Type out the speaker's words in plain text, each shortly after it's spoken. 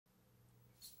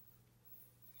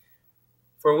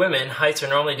For women, heights are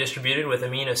normally distributed with a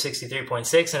mean of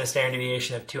 63.6 and a standard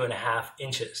deviation of 2.5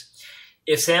 inches.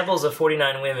 If samples of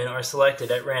 49 women are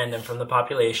selected at random from the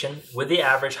population, would the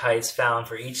average heights found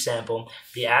for each sample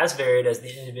be as varied as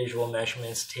the individual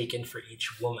measurements taken for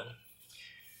each woman?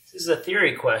 This is a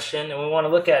theory question, and we want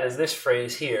to look at is this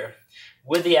phrase here.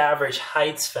 Would the average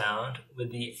heights found for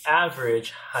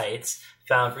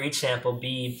each sample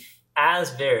be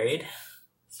as varied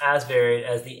as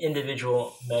the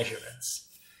individual measurements?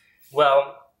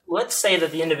 Well, let's say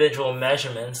that the individual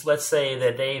measurements, let's say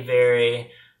that they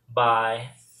vary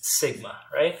by sigma,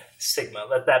 right? Sigma,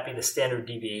 let that be the standard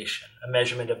deviation, a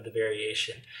measurement of the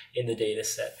variation in the data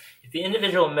set. If the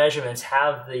individual measurements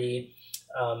have the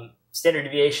standard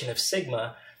deviation of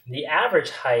sigma, the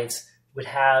average heights would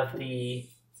have the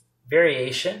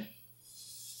variation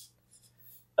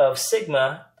of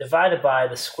sigma divided by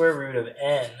the square root of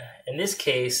n. In this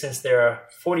case, since there are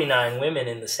 49 women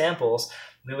in the samples,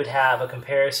 we would have a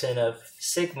comparison of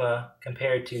sigma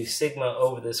compared to sigma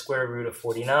over the square root of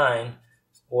 49,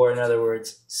 or in other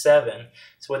words, 7.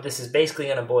 So what this is basically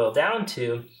going to boil down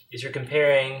to is you're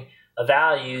comparing a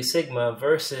value, sigma,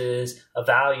 versus a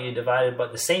value divided by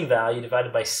the same value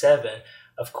divided by 7.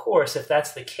 Of course, if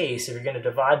that's the case, if you're going to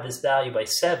divide this value by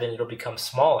 7, it'll become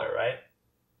smaller, right?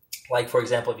 Like, for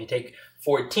example, if you take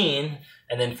 14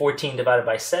 and then 14 divided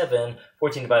by 7,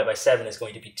 14 divided by 7 is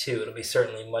going to be 2. It'll be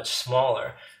certainly much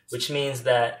smaller, which means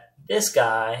that this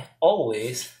guy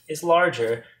always is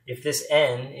larger if this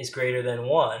n is greater than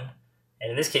 1.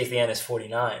 And in this case, the n is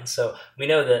 49. So we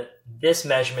know that this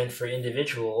measurement for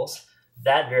individuals,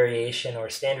 that variation or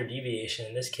standard deviation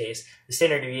in this case, the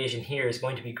standard deviation here is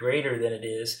going to be greater than it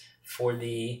is for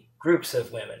the groups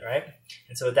of women, right?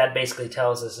 And so what that basically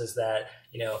tells us is that,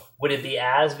 would it be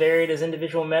as varied as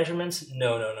individual measurements?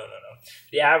 No.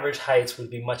 The average heights would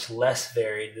be much less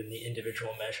varied than the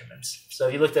individual measurements. So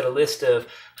if you looked at a list of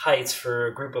heights for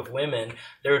a group of women,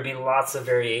 there would be lots of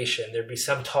variation. There'd be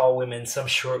some tall women, some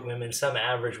short women, some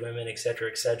average women,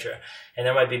 etc., etc. And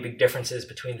there might be big differences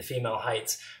between the female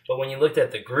heights. But when you looked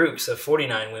at the groups of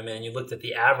 49 women and you looked at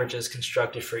the averages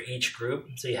constructed for each group,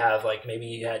 so you have maybe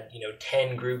you had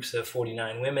 10 groups of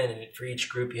 49 women, and for each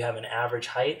group you have an average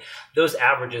height, those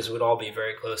averages would all be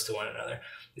very close to one another.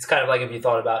 It's kind of like if you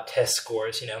thought about test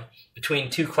scores, between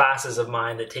two classes of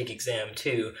mine that take exam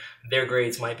 2, their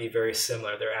grades might be very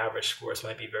similar, their average scores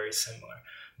might be very similar.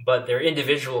 But their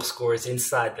individual scores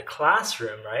inside the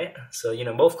classroom, right? So,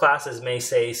 both classes may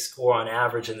say score on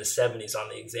average in the 70s on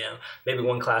the exam. Maybe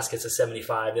one class gets a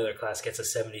 75, the other class gets a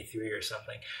 73 or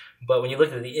something. But when you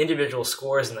look at the individual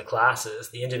scores in the classes,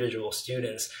 the individual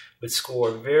students would score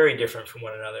very different from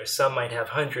one another. Some might have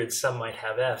hundreds, some might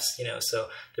have Fs, so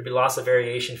there'd be lots of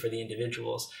variation for the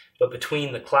individuals. But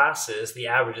between the classes, the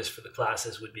averages for the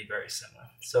classes would be very similar.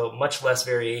 So much less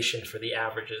variation for the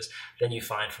averages than you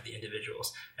find for the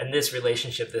individuals. And this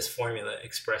relationship, this formula,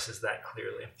 expresses that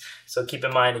clearly. So keep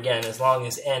in mind, again, as long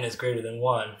as n is greater than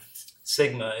 1,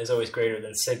 sigma is always greater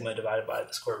than sigma divided by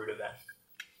the square root of n.